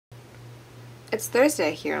It's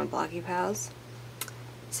Thursday here on BloggiePals,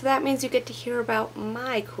 so that means you get to hear about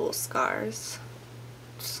my cool scars.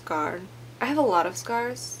 I have a lot of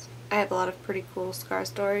scars. I have a lot of pretty cool scar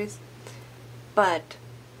stories, but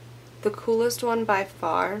the coolest one by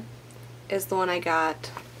far is the one I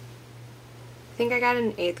got, I think I got it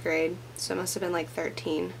in 8th grade, so it must have been like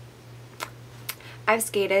 13. I've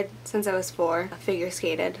skated since I was 4, figure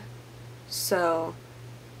skated, so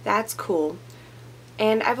that's cool.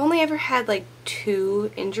 And I've only ever had like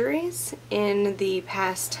 2 injuries in the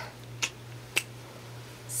past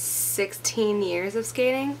 16 years of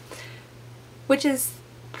skating, which is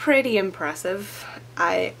pretty impressive,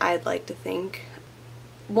 I'd like to think.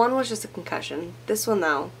 One was just a concussion. This one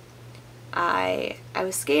though, I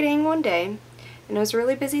was skating one day and it was a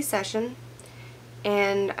really busy session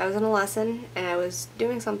and I was in a lesson and I was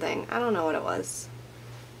doing something. I don't know what it was.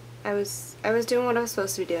 I was doing what I was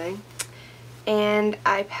supposed to be doing. And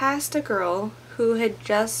I passed a girl who had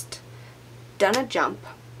just done a jump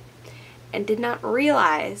and did not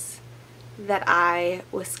realize that I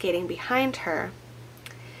was skating behind her.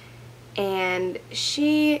 And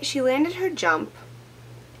she landed her jump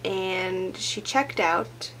and she checked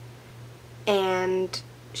out and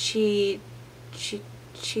she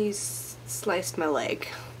sliced my leg.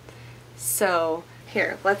 So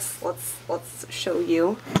here, let's show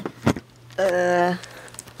you.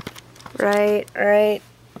 Right.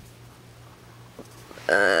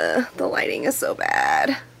 The lighting is so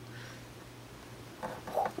bad.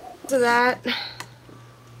 So that,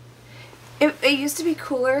 it used to be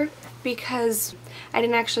cooler because I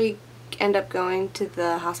didn't actually end up going to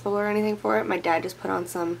the hospital or anything for it. My dad just put on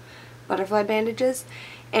some butterfly bandages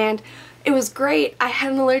and it was great. I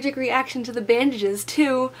had an allergic reaction to the bandages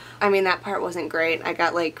too. I mean, that part wasn't great. I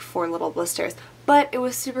got like 4 little blisters. But it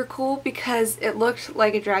was super cool because it looked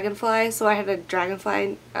like a dragonfly, so I had a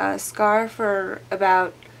dragonfly scar for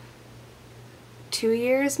about 2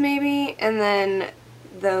 years maybe, and then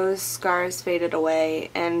those scars faded away,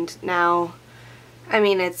 and now, I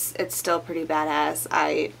mean, it's still pretty badass.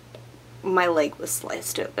 My leg was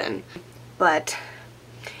sliced open, but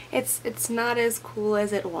it's not as cool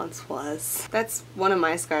as it once was. That's one of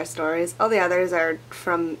my scar stories. All the others are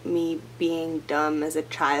from me being dumb as a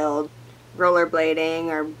child. Rollerblading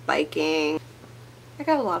or biking. I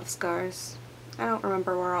got a lot of scars. I don't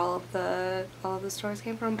remember where all of the stories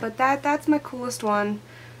came from, but that's my coolest one.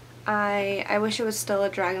 I wish it was still a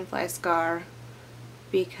dragonfly scar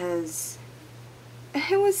because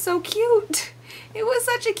it was so cute. It was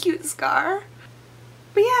such a cute scar.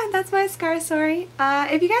 But yeah, that's my scar story.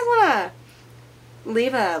 If you guys wanna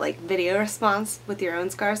leave a like video response with your own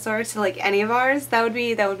scar story to like any of ours, that would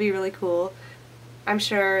be really cool. I'm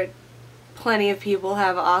sure plenty of people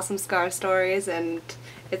have awesome scar stories, and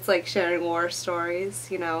it's like sharing war stories,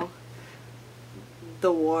 you know,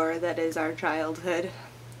 the war that is our childhood.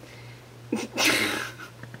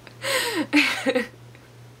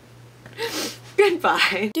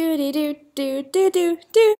 Goodbye.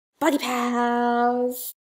 BloggiePals.